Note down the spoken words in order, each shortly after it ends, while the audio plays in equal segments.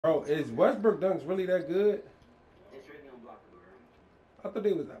Bro, is Westbrook dunks really that good? It's really unblockable, bro. I thought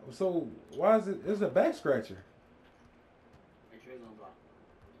they was so. Why is it? It's a back scratcher. It's really unblockable.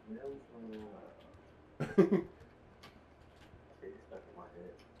 It stuck in my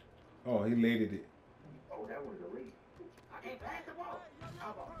head. Oh, he laid it. Oh, that was a leak. I can't pass the ball. How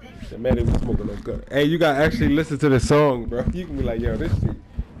about this? The man, they was smoking no gun. Hey, you gotta actually listen to the song, bro. You can be like, yo, this shit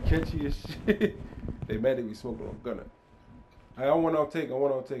catchy as shit. They mad at me smoking on gunner. I don't want to take.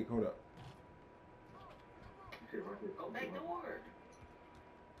 Hold up. Go back to work.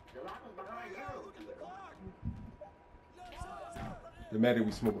 The line was behind you. They mad at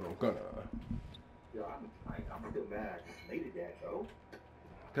me smoking on gunner. Yo, I'm still mad I just made it that, though.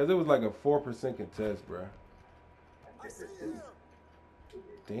 Cause it was like a 4% contest, bro.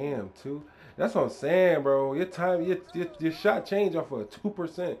 Damn, 2. That's what I'm saying, bro. Your shot changed off of a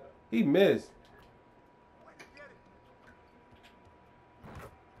 2%. He missed.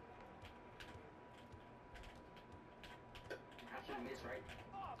 I should have missed, right?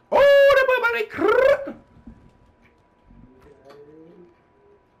 Oh, that boy about to.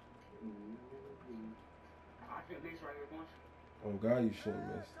 I should have missed right here once. Oh God, you shouldn't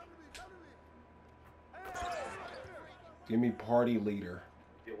miss. Give me party leader.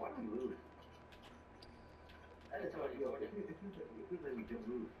 Yo, why don't we lose? That's what you ordered. If you let me just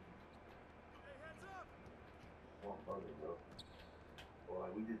lose. One brother, bro. Or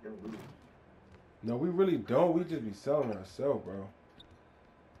like, we just don't lose. No, we really don't. We just be selling ourselves, bro.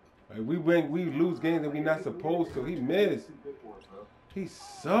 Like we lose games that we not supposed to. He missed. Too good for us, bro. He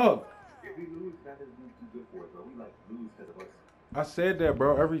sucked. If we lose, that doesn't mean too good for us, bro. We like lose because of us. I said that,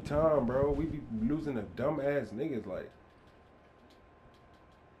 bro, every time, bro. We be losing to dumb ass niggas, like.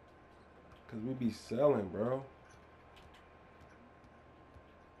 Cause we be selling, bro.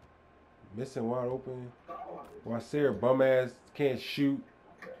 Missing wide open. While Sarah bum ass can't shoot.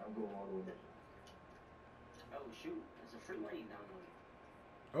 Okay, I'm going all the way. Oh, shoot. It's a free lane down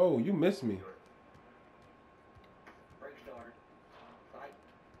there. Oh, you missed me. Break starter. Fight.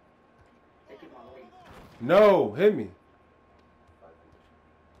 Take him all the way. No, hit me.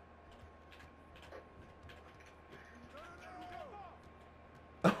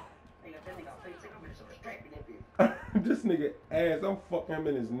 Hey, that nigga got 6 minutes of distracting that bitch. This nigga ass, I'm fucking him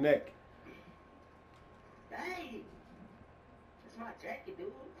in his neck. Hey! That's my jacket,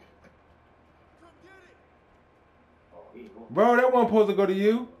 dude. Oh, he ain't going. Bro, that wasn't supposed to go to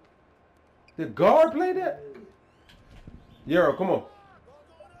you. The guard played that? Euro, come on.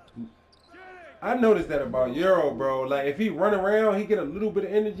 I noticed that about Euro, bro. Like, if he run around, he get a little bit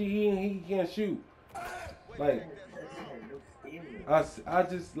of energy, he can't shoot. Like, I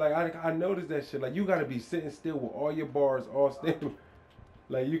just, like, I noticed that shit. Like, you got to be sitting still with all your bars all stable.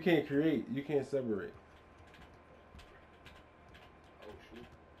 Like, you can't create. You can't separate. Oh, shoot.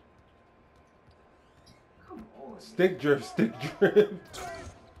 Come on. Stick drift. Why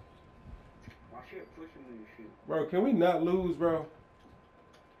should you push him when you shoot? Bro, can we not lose, bro?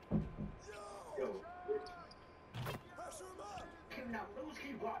 Yo, Can not lose,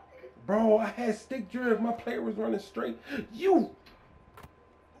 keep block. Bro, I had stick drift. My player was running straight. You.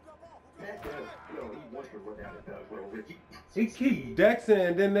 yo, he wants to run down the dug, bro. He keep dexing,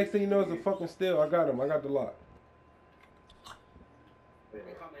 and then next thing you know, it's a fucking steal. I got him. I got the lock. They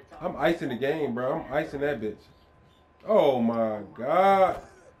come and talk. I'm icing the game, bro. I'm icing that bitch. Oh my God.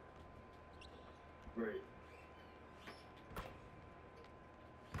 Great.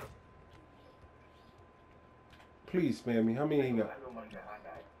 Please spam me. How many he I got? know money got high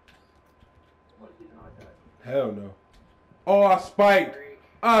guy. Money getting high guy. Hell no. Oh, I spiked.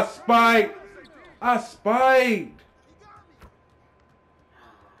 I spiked. I spiked.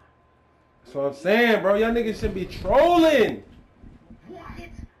 That's what I'm saying, bro. Y'all niggas should be trolling. What?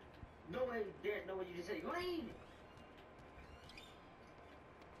 No way, there's no way you just say lane.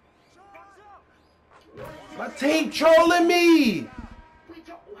 My team trolling me. Wow.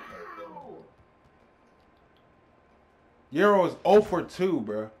 Euro is 0 for 2,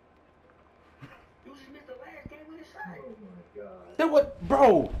 bro. You just missed the last game with a shot. Oh my god. That what,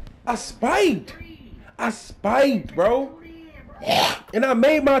 bro? I spiked. Three. I spiked, bro. Put it in, bro. And I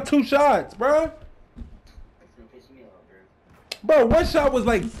made my 2 shots, bro. That's gonna piss me off, bro. Bro, one shot was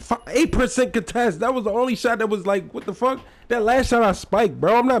like 8% contest. That was the only shot that was like, what the fuck? That last shot I spiked,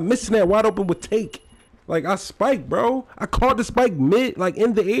 bro. I'm not missing that wide open with take. Like, I spiked, bro. I caught the spike mid, like,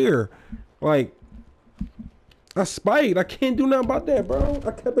 in the air. Like, I spiked. I can't do nothing about that, bro.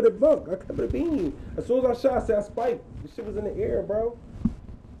 I kept it a buck. I kept it a beam. As soon as I shot, I said I spiked. The shit was in the air, bro.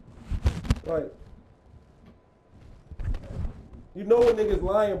 Like, You know when niggas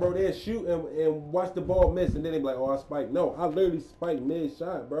lying, bro. They'll shoot and watch the ball miss, and then they be like, "Oh, I spiked." No, I literally spiked mid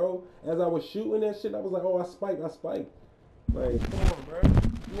shot, bro. As I was shooting that shit, I was like, "Oh, I spiked." Like, come on, bro.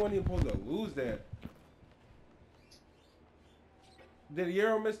 You weren't even supposed to lose that. Did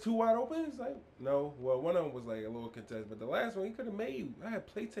Euro miss 2 wide opens? Like, no. Well, one of them was like a little contest, but the last one he could have made. I had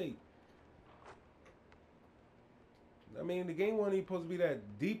play tape. I mean, the game wasn't even supposed to be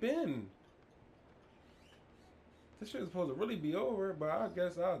that deep in. This shit was supposed to really be over, but I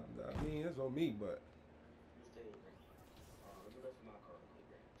guess I mean, it's on me, but. Let me look for my car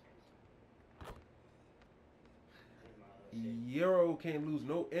real quick, bro. Euro can't lose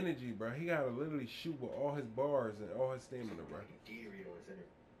no energy, bro. He gotta literally shoot with all his bars and all his stamina, bro.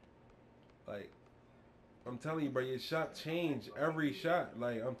 Like, I'm telling you, bro, your shot change every shot.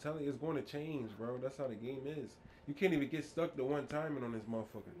 Like, I'm telling you, it's going to change, bro. That's how the game is. You can't even get stuck to one timing on this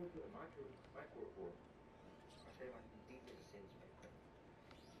motherfucker.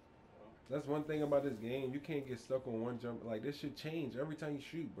 That's one thing about this game. You can't get stuck on one jump. Like, this shit change every time you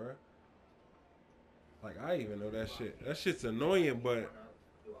shoot, bro. Like, I even know that shit. That shit's annoying, but...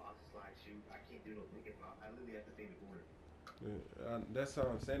 Yeah, that's how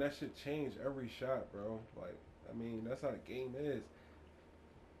I'm saying. That shit change every shot, bro. Like, I mean, that's how the game is.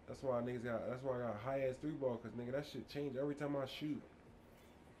 That's why niggas got. That's why I got a high ass 3-ball, cause nigga, that shit change every time I shoot.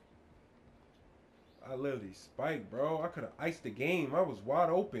 I literally spiked, bro. I could have iced the game. I was wide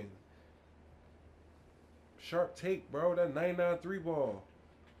open. Sharp take, bro. That 99 3-ball.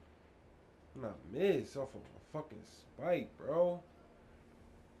 I'm not miss off of a fucking spike, bro.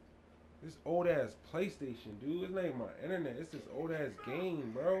 This old ass PlayStation, dude. It's not even my internet. It's this old ass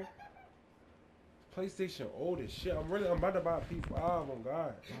game, bro. PlayStation old as shit. I'm about to buy a P5 on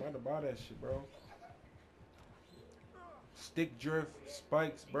God. I'm about to buy that shit, bro. Stick drift,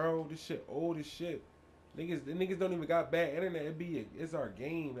 spikes, bro. This shit old as shit. The niggas don't even got bad internet. It's our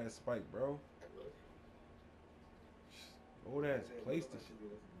game that spike, bro. Old ass PlayStation.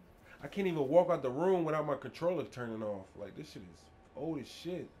 I can't even walk out the room without my controller turning off. Like, this shit is old as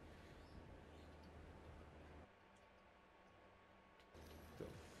shit. The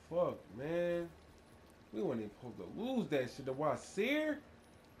fuck, man? We weren't even supposed to lose that shit. The Wasir?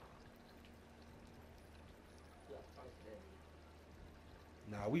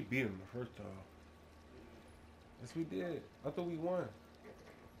 Nah, we beat him the first time. Yes, we did. I thought we won.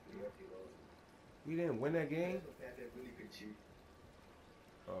 We didn't win that game?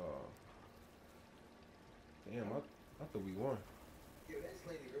 Damn, I thought we won.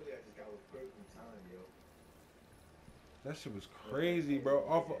 That shit was crazy, bro.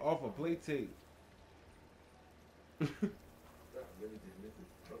 Off a play tape.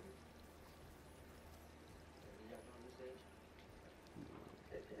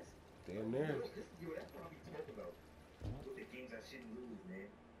 Damn near.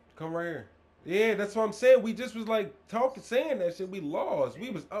 Come right here. Yeah, that's what I'm saying. We just was like saying that shit. We lost. We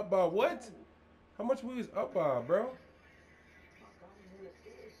was up by what? How much we was up by, bro?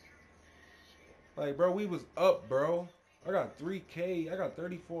 Like, bro, we was up, bro. I got 3K. I got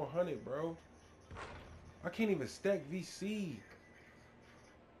 3,400, bro. I can't even stack VC.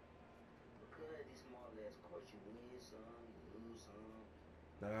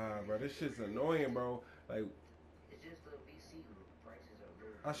 Nah, bro, this shit's annoying, bro. Like, it's just the VC prices are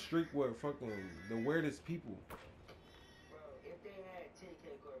low. I streak with fucking the weirdest people. Bro, if they had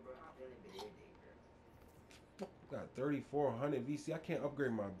 10K core, bro, I've been in bed, bro. Got 3,400 VC. I can't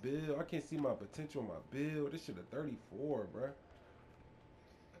upgrade my build. I can't see my potential on my build. This shit a 34, bro.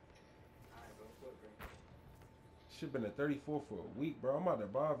 Shit been a 34 for a week, bro. I'm about to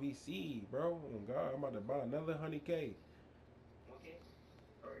buy VC, bro. Oh God, I'm about to buy another 100K. 1K?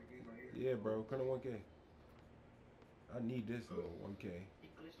 Yeah, bro. Kind of 1K. I need this little 1K.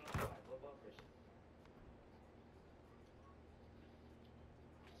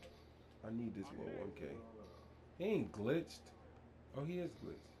 I need this little 1K. He ain't glitched. Oh, he is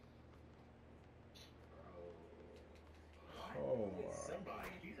glitched. Oh my. Somebody,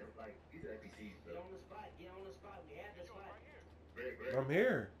 these are NPCs, Get on the spot. Get on the spot. We have the spot. I'm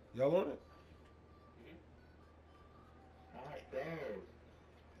here. Y'all on it? Alright, damn.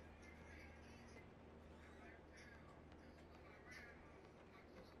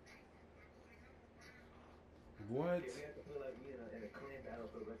 What?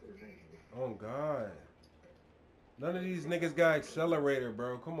 Oh God. None of these niggas got accelerator,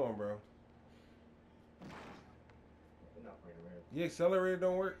 bro. Come on, bro. Your accelerator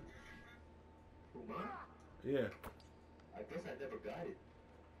don't work? Yeah. I guess I never got it.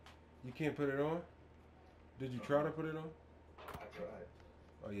 You can't put it on? Did you try to put it on? I tried.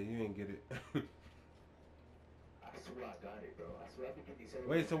 Oh yeah, you ain't get it. I swear I got it, bro. I swear I can get these.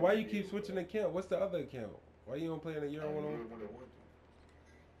 Wait, so why you keep switching the account? What's the other account? Why you don't play in a Euro 101?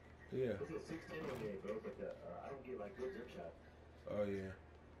 Yeah. It's a 610 on there, bro, but I don't get like good jump shots. Oh yeah.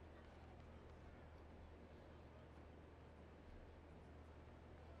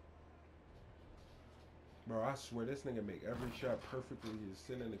 Bro, I swear this nigga make every shot perfectly. He's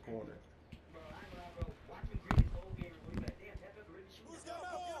sitting in the corner. Bro, I ain't gonna lie, bro. Watching Green this whole game, bro, you like, damn, that fucker really shooting.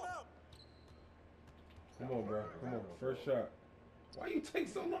 Come on, bro. Come on. First shot. Why you take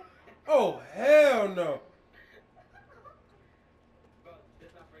so long? Oh, hell no. Bro, this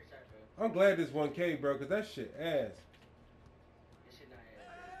is my first shot, bro. I'm glad this 1K, bro, because that shit ass. This shit not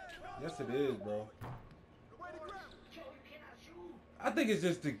ass. Yes, it is, bro. Yo, you cannot shoot. I think it's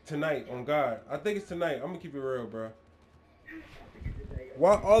just tonight, on God. I think it's tonight. I'm going to keep it real, bro.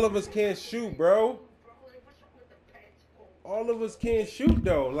 Why all of us can't shoot, bro? Bro, like, what's wrong with the pants, bro? All of us can't shoot,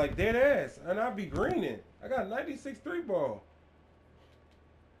 though. Like, dead ass. And I be greening. I got 96 3 ball.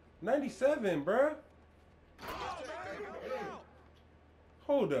 97, bro.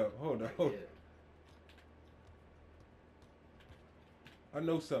 Hold up. I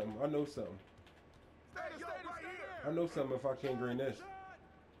know something. I know something if I can't green this.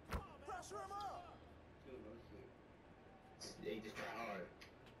 They just try hard.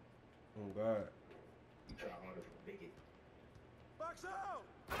 Oh, God. You try harder to make it.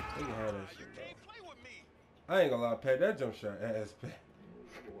 They can have that shit, bro. I ain't gonna lie, Pat. That jump shot ass, Pat.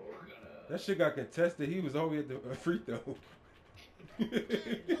 That shit got contested. He was always at the free throw.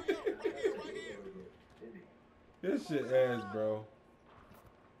 This shit ass, bro.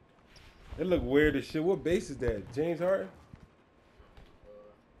 It look weird as shit. What base is that? James Harden?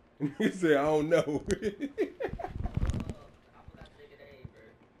 He said, I don't know. I forgot to take a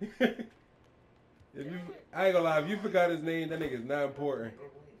name, bro. I ain't gonna lie, if you forgot his name, that nigga's not important.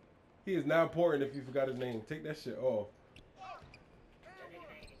 He is not important if you forgot his name. Take that shit off. That nigga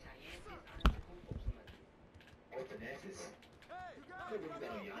name is Tyansis Antetokounmpo, something like that. Oh, Thanasis. Good one,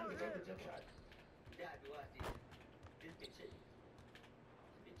 though. Yeah, I'm gonna jump shot. Yeah, I do watch this bitch chicken.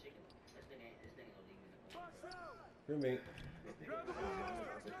 This bitch chicken. This nigga don't leave me in the corner. Good mate.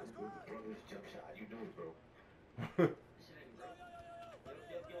 Brother's jump shot. You know it, bro. This shit ain't bro.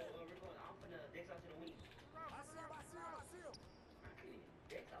 Yo, we're going. I'm finna dex out to the wing.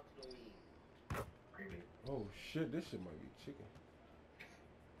 Dex out to the wing. Creamy. Oh shit, this shit might be chicken.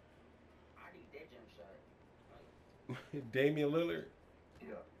 I need that jump shot. Damian Lillard.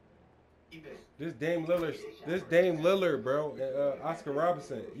 Yeah. Even. This Dame Lillard, bro. Oscar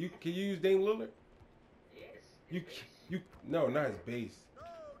Robertson. Can you use Dame Lillard? Yes. No, not his base.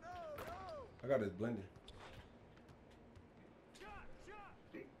 I got his blended.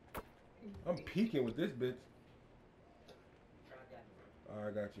 I'm peeking with this bitch. Try that, bro.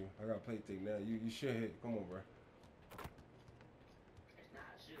 Alright, I got you. I got plate take now. You should hit. Come on, bro. It's not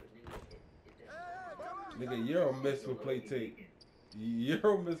a shoot, nigga. Nigga, Euro miss with plate take.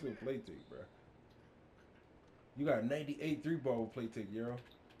 Euro miss with plate take, bro. You got 98 3 ball with plate take, Euro.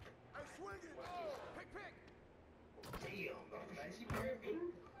 Damn, bro.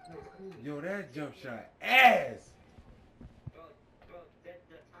 Yo, that jump shot ass. Bro, the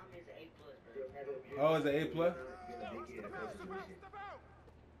time is an A+, bro. Oh, it's an A+?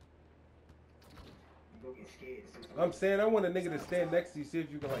 I'm saying I want a nigga to stand next to you, see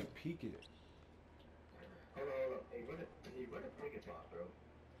if you can like peek it. Hold on. Hey, run a pick and pop, bro.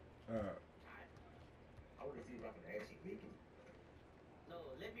 I want to see if I can actually make it. No,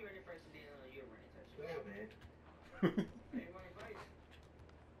 let me run it first and then you're running. Go, man. I ain't running first.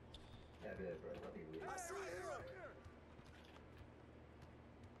 Not bad, bro. I'll be with you.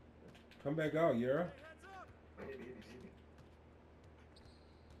 Come back out, Euro. Hit me.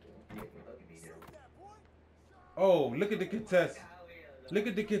 Yeah, hugging me now. Oh, look at the contest. Look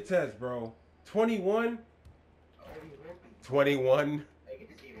at the contest, bro. 21. 21. Hey, get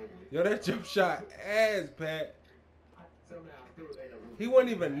this game over with. Yo, that jump shot ass, Pat. Somehow I still ain't a roof. He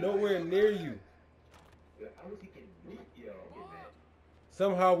wasn't even nowhere near you. How was he getting root? Yo, I'm getting mad.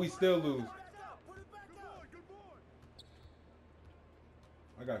 Somehow we still lose.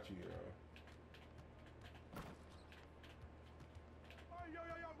 I got you, Euro.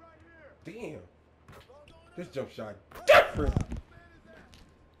 Damn. This jump shot different.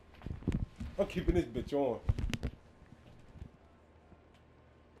 I'm keeping this bitch on.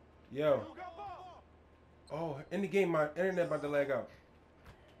 Yo. Oh, in the game, my internet about to lag out.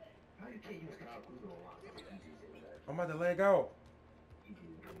 How you can't use Kyle Kuzma online? I'm about to lag out.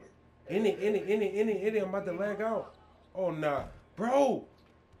 In it. I'm about to lag out. Oh, nah. Bro.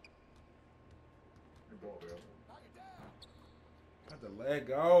 The ball, bro. About to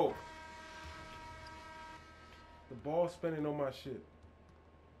lag out. The ball spinning on my shit.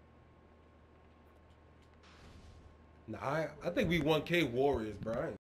 Nah, I think we 1K Warriors, bro. I ain't